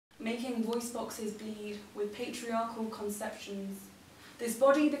making voice boxes bleed with patriarchal conceptions. This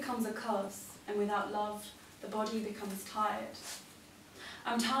body becomes a curse, and without love, the body becomes tired.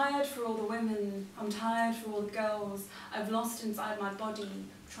 I'm tired for all the women, I'm tired for all the girls I've lost inside my body,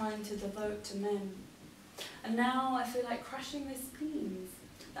 trying to devote to men. And now I feel like crashing their spleens,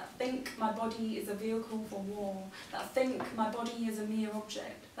 that think my body is a vehicle for war, that think my body is a mere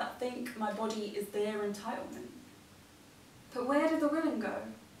object, that think my body is their entitlement. But where did the women go?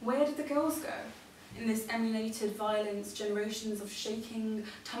 Where did the girls go? In this emulated violence, generations of shaking,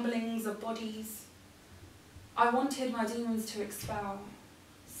 tumblings of bodies. I wanted my demons to expel,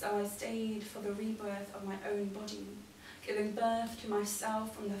 so I stayed for the rebirth of my own body, giving birth to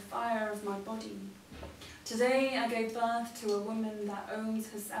myself from the fire of my body. Today I gave birth to a woman that owns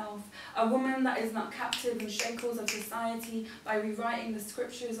herself, a woman that is not captive in shackles of society by rewriting the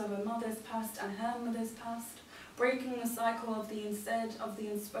scriptures of her mother's past and her mother's past, breaking the cycle of the instead of the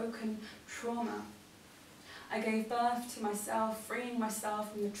unspoken trauma. I gave birth to myself, freeing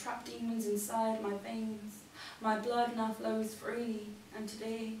myself from the trapped demons inside my veins. My blood now flows freely, and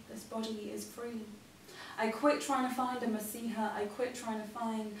today this body is free. I quit trying to find a Messiah, I quit trying to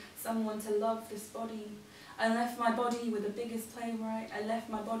find someone to love this body. I left my body with the biggest playwright, I left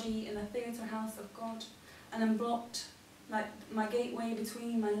my body in the theatre house of God, and unblocked my gateway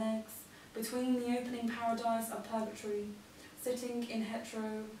between my legs, between the opening paradise of purgatory, sitting in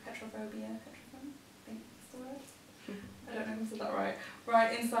heterophobia, I don't know if I said that right.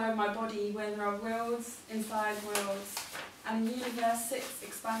 Right inside my body, where there are worlds inside worlds, and the universe sits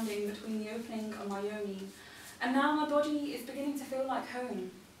expanding between the opening of my yoni. And now my body is beginning to feel like home.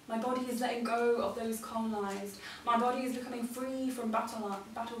 My body is letting go of those colonized. My body is becoming free from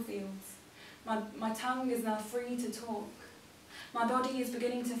battlefields. My tongue is now free to talk. My body is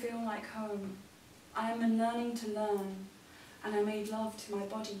beginning to feel like home. I am learning to learn, and I made love to my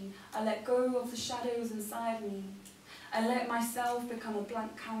body. I let go of the shadows inside me. I let myself become a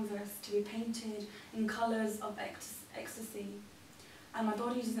blank canvas to be painted in colours of ecstasy. And my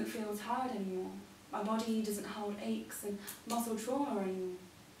body doesn't feel tired anymore. My body doesn't hold aches and muscle trauma anymore.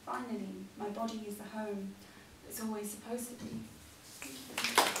 Finally, my body is the home it's always supposed to be.